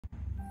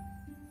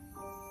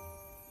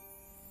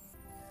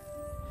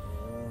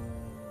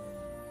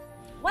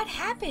What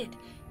happened?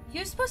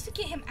 You're supposed to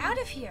get him out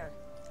of here.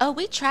 Oh,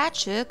 we tried,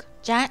 Chuck.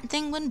 Giant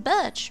thing wouldn't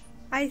budge.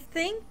 I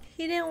think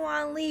he didn't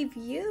want to leave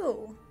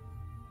you.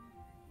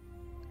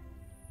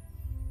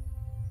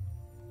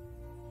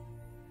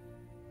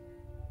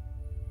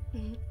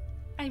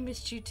 I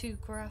missed you too,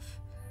 Gruff.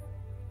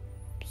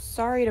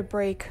 Sorry to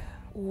break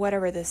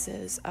whatever this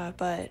is,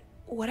 but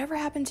whatever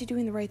happened to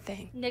doing the right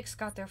thing? Nyx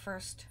got there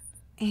first.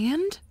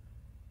 And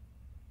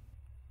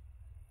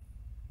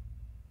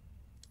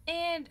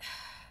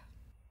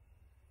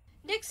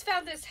Nyx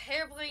found this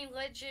harebrained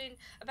legend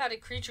about a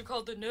creature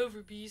called the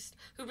Neverbeast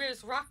who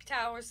bears rock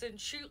towers and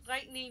shoot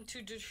lightning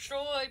to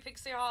destroy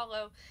Pixie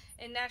Hollow,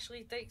 and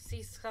naturally thinks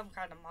he's some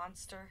kind of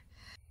monster.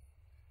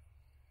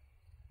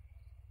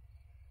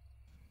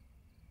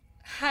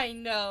 I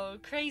know,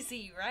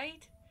 crazy,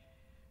 right?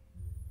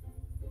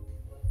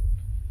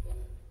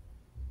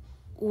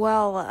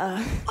 Well,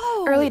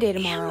 early day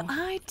tomorrow. Am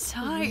I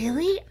tired?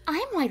 Really?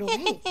 I'm wide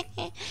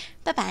awake.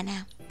 Bye-bye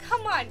now.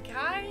 Come on,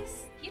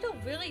 guys. You don't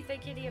really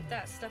think any of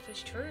that stuff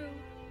is true.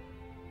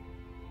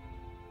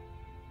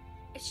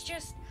 It's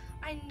just,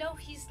 I know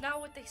he's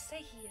not what they say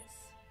he is.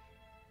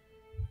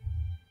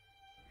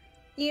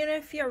 Even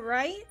if you're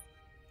right,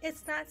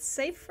 it's not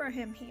safe for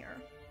him here.